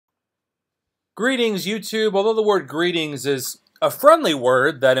Greetings, YouTube. Although the word greetings is a friendly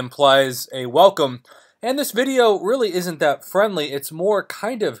word that implies a welcome, and this video really isn't that friendly. It's more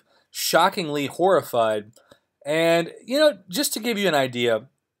kind of shockingly horrified. And, just to give you an idea,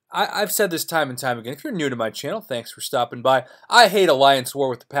 I've said this time and time again. If you're new to my channel, thanks for stopping by. I hate Alliance War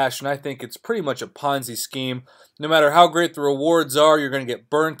with a passion. I think it's pretty much a Ponzi scheme. No matter how great the rewards are, you're going to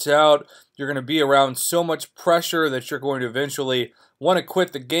get burnt out. You're going to be around so much pressure that you're going to eventually want to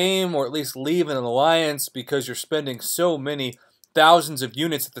quit the game or at least leave an alliance because you're spending so many thousands of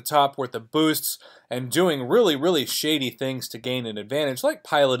units at the top worth of boosts and doing really, really shady things to gain an advantage, like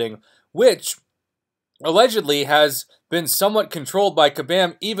piloting, which allegedly has been somewhat controlled by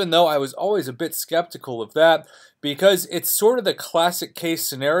Kabam, even though I was always a bit skeptical of that, because it's sort of the classic case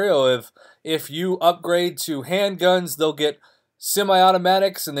scenario of if you upgrade to handguns, they'll get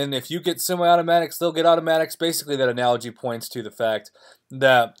semi-automatics, and then if you get semi-automatics, they'll get automatics. Basically, that analogy points to the fact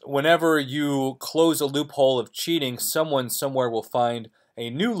that whenever you close a loophole of cheating, someone somewhere will find a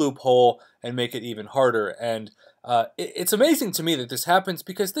new loophole and make it even harder. And it's amazing to me that this happens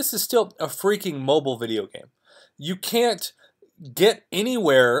because this is still a freaking mobile video game. You can't get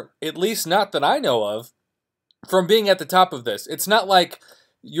anywhere, at least not that I know of, from being at the top of this. It's not like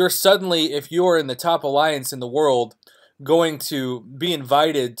you're suddenly, if you're in the top alliance in the world, going to be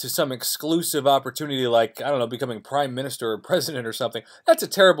invited to some exclusive opportunity like, I don't know, becoming prime minister or president or something. That's a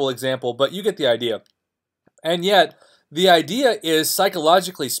terrible example, but you get the idea. And yet, the idea is,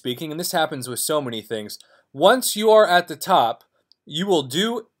 psychologically speaking, and this happens with so many things, once you are at the top, you will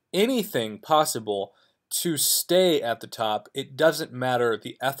do anything possible to stay at the top. It doesn't matter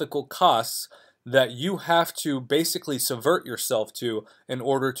the ethical costs that you have to basically subvert yourself to in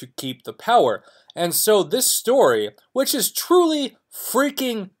order to keep the power. And so this story, which is truly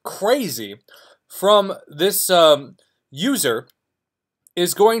freaking crazy from this user,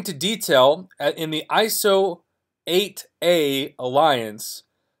 is going to detail in the ISO 8A Alliance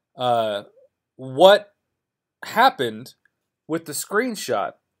what happened with the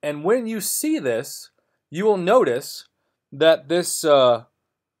screenshot. And when you see this, you will notice that this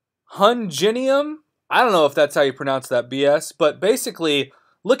Hungenium, I don't know if that's how you pronounce that BS, but basically,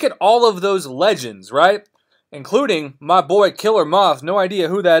 look at all of those legends, right? Including my boy Killer Moth. No idea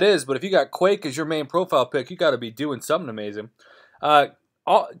who that is, but if you got Quake as your main profile pic, you got to be doing something amazing.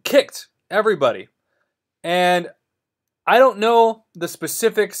 Kicked everybody. And I don't know the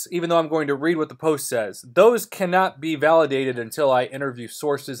specifics, even though I'm going to read what the post says. Those cannot be validated until I interview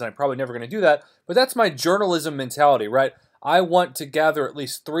sources, and I'm probably never going to do that. But that's my journalism mentality, right? I want to gather at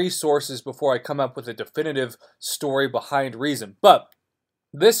least 3 sources before I come up with a definitive story behind reason. But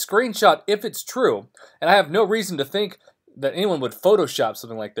this screenshot, if it's true, and I have no reason to think that anyone would Photoshop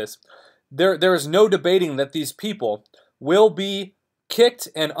something like this, there is no debating that these people will be kicked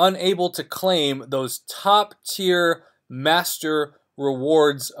and unable to claim those top-tier master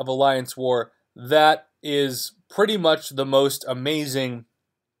rewards of Alliance War. That is pretty much the most amazing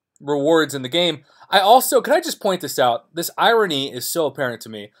rewards in the game. Can I just point this out? This irony is so apparent to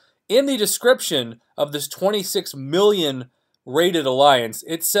me. In the description of this 26 million rated alliance,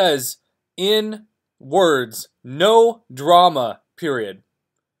 it says, in words, no drama, period.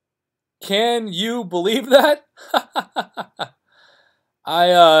 Can you believe that?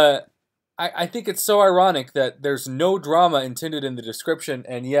 I think it's so ironic that there's no drama intended in the description,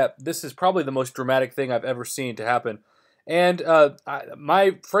 and yet this is probably the most dramatic thing I've ever seen to happen. And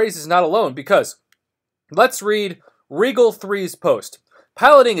my phrase is not alone, because let's read Regal 3's post.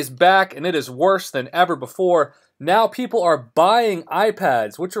 Piloting is back, and it is worse than ever before. Now people are buying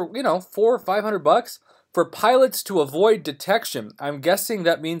iPads, which are, $400 or $500, for pilots to avoid detection. I'm guessing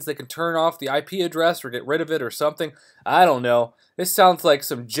that means they can turn off the IP address or get rid of it or something. I don't know. This sounds like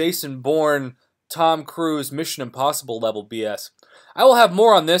some Jason Bourne, Tom Cruise, Mission Impossible level BS. I will have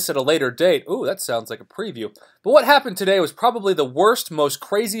more on this at a later date. Ooh, that sounds like a preview. But what happened today was probably the worst, most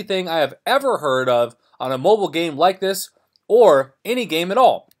crazy thing I have ever heard of on a mobile game like this, or any game at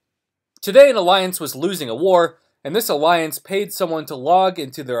all. Today an alliance was losing a war, and this alliance paid someone to log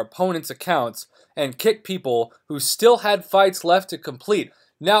into their opponent's accounts and kick people who still had fights left to complete.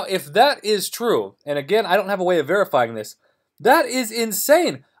 Now, if that is true, and again, I don't have a way of verifying this, that is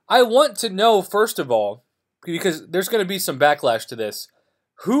insane. I want to know, first of all, because there's going to be some backlash to this,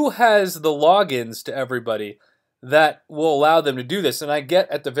 who has the logins to everybody that will allow them to do this? And I get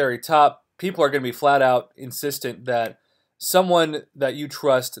at the very top, people are going to be flat out insistent that someone that you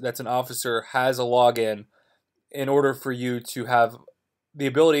trust that's an officer has a login in order for you to have the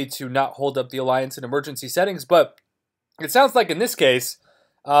ability to not hold up the alliance in emergency settings. But it sounds like in this case,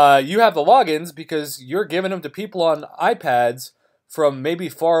 you have the logins because you're giving them to people on iPads from maybe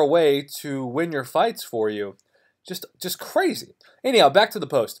far away to win your fights for you. Just crazy. Anyhow, back to the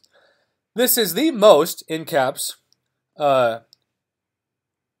post. This is the most, in caps,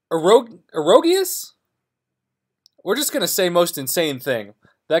 erroneous? We're just going to say most insane thing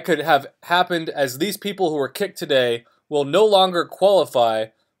that could have happened, as these people who were kicked today will no longer qualify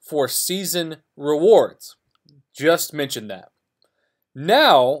for season rewards. Just mentioned that.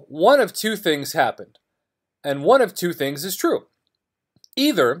 Now, one of two things happened, and one of two things is true.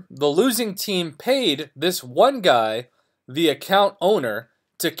 Either the losing team paid this one guy, the account owner,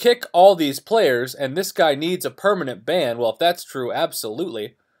 to kick all these players, and this guy needs a permanent ban. Well, if that's true,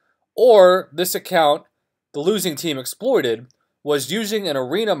 absolutely. Or this account the losing team exploited was using an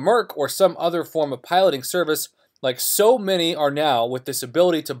arena merc or some other form of piloting service, like so many are now, with this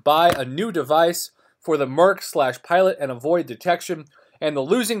ability to buy a new device for the merc/pilot and avoid detection, and the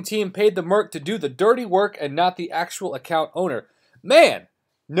losing team paid the merc to do the dirty work and not the actual account owner. Man,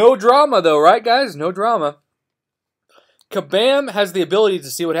 no drama though, right guys? No drama. Kabam has the ability to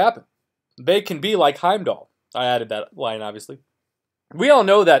see what happened. They can be like Heimdall. I added that line, obviously. We all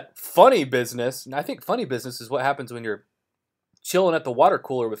know that funny business, and I think funny business is what happens when you're chilling at the water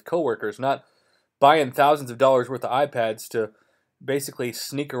cooler with coworkers, not buying thousands of dollars worth of iPads to basically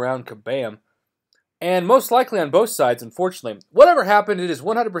sneak around Kabam. And most likely on both sides, unfortunately. Whatever happened, it is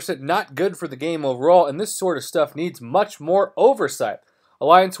 100% not good for the game overall, and this sort of stuff needs much more oversight.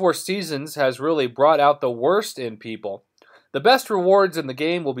 Alliance War Seasons has really brought out the worst in people. The best rewards in the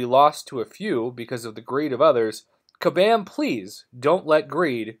game will be lost to a few because of the greed of others. Kabam, please, don't let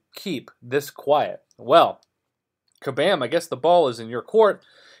greed keep this quiet. Well, Kabam, I guess the ball is in your court.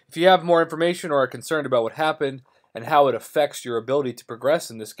 If you have more information or are concerned about what happened and how it affects your ability to progress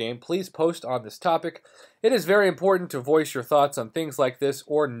in this game, please post on this topic. It is very important to voice your thoughts on things like this,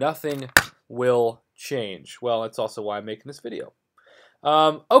 or nothing will change. Well, that's also why I'm making this video.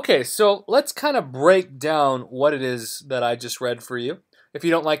 Okay, so let's kind of break down what it is that I just read for you. If you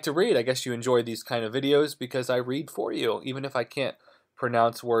don't like to read, I guess you enjoy these kind of videos because I read for you, even if I can't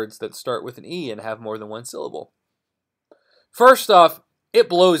pronounce words that start with an E and have more than one syllable. First off, it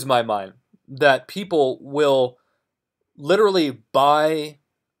blows my mind that people will literally buy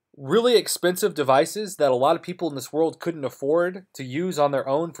really expensive devices that a lot of people in this world couldn't afford to use on their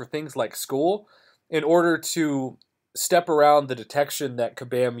own for things like school in order to step around the detection that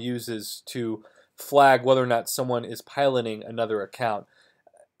Kabam uses to flag whether or not someone is piloting another account.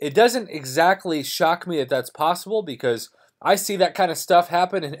 It doesn't exactly shock me that that's possible because I see that kind of stuff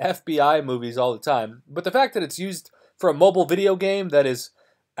happen in FBI movies all the time. But the fact that it's used for a mobile video game that is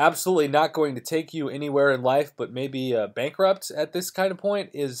absolutely not going to take you anywhere in life but maybe bankrupt at this kind of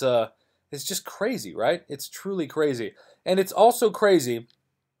point is just crazy, right? It's truly crazy. And it's also crazy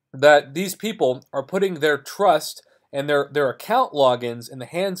that these people are putting their trust and their account logins in the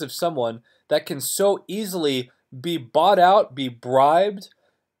hands of someone that can so easily be bought out, be bribed,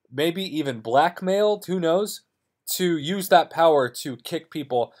 maybe even blackmailed, who knows, to use that power to kick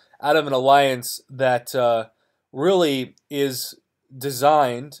people out of an alliance that really is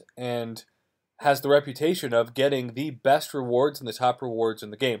designed and has the reputation of getting the best rewards and the top rewards in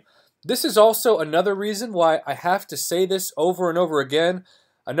the game. This is also another reason why I have to say this over and over again.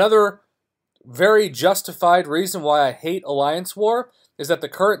 Another very justified reason why I hate Alliance War is that the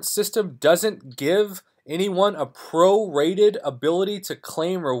current system doesn't give anyone a pro-rated ability to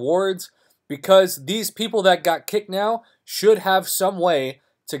claim rewards, because these people that got kicked now should have some way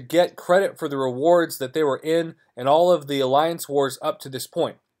to get credit for the rewards that they were in all of the Alliance Wars up to this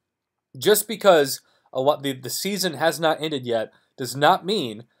point. Just because the season has not ended yet does not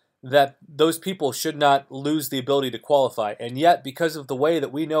mean that those people should not lose the ability to qualify. And yet, because of the way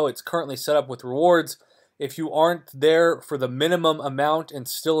that we know it's currently set up with rewards, if you aren't there for the minimum amount and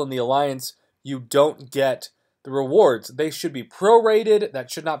still in the Alliance, you don't get the rewards. They should be prorated. That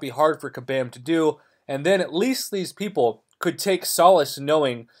should not be hard for Kabam to do. And then at least these people could take solace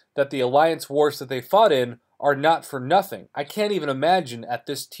knowing that the Alliance Wars that they fought in are not for nothing. I can't even imagine at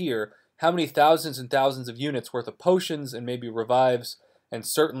this tier how many thousands and thousands of units worth of potions and maybe revives and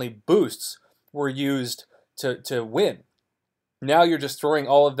certainly boosts were used to win. Now you're just throwing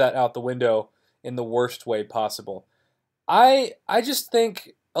all of that out the window in the worst way possible. I just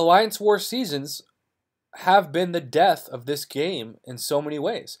think Alliance War Seasons have been the death of this game in so many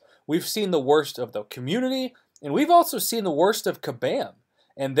ways. We've seen the worst of the community, and we've also seen the worst of Kabam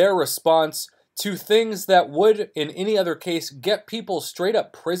and their response to things that would, in any other case, get people straight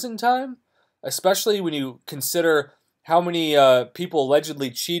up prison time, especially when you consider how many people allegedly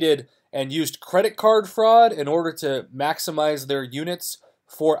cheated and used credit card fraud in order to maximize their units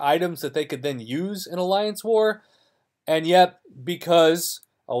for items that they could then use in Alliance War. And yet, because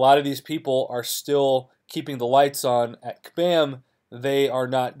a lot of these people are still keeping the lights on at Kabam, they are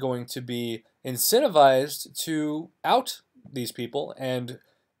not going to be incentivized to out these people and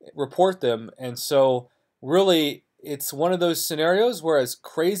report them. And so, really, it's one of those scenarios where, as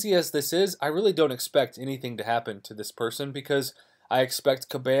crazy as this is, I really don't expect anything to happen to this person, because I expect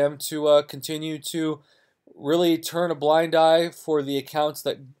Kabam to continue to really turn a blind eye for the accounts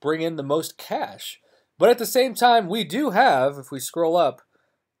that bring in the most cash. But at the same time, we do have, if we scroll up,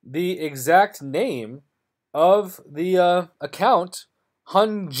 the exact name of the account,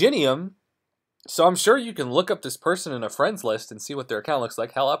 Hunginium. So I'm sure you can look up this person in a friends list and see what their account looks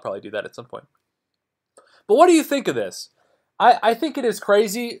like. Hell, I'll probably do that at some point. But what do you think of this? I think it is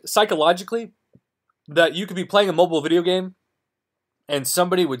crazy psychologically that you could be playing a mobile video game and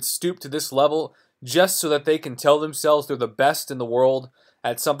somebody would stoop to this level just so that they can tell themselves they're the best in the world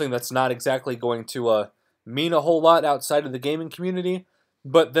at something that's not exactly going to mean a whole lot outside of the gaming community.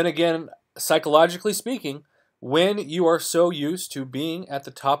 But then again, psychologically speaking, when you are so used to being at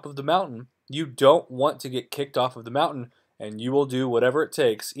the top of the mountain, you don't want to get kicked off of the mountain, and you will do whatever it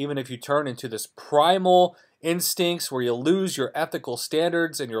takes, even if you turn into this primal instincts where you lose your ethical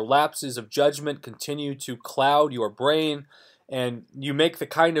standards and your lapses of judgment continue to cloud your brain, and you make the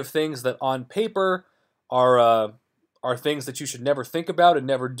kind of things that on paper are things that you should never think about and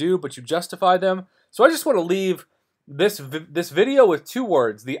never do, but you justify them. So I just want to leave this video with two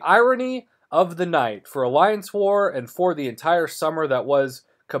words: the irony of the night for Alliance War and for the entire summer that was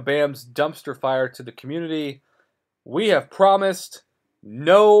Kabam's dumpster fire to the community. We have promised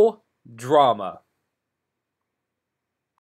no drama.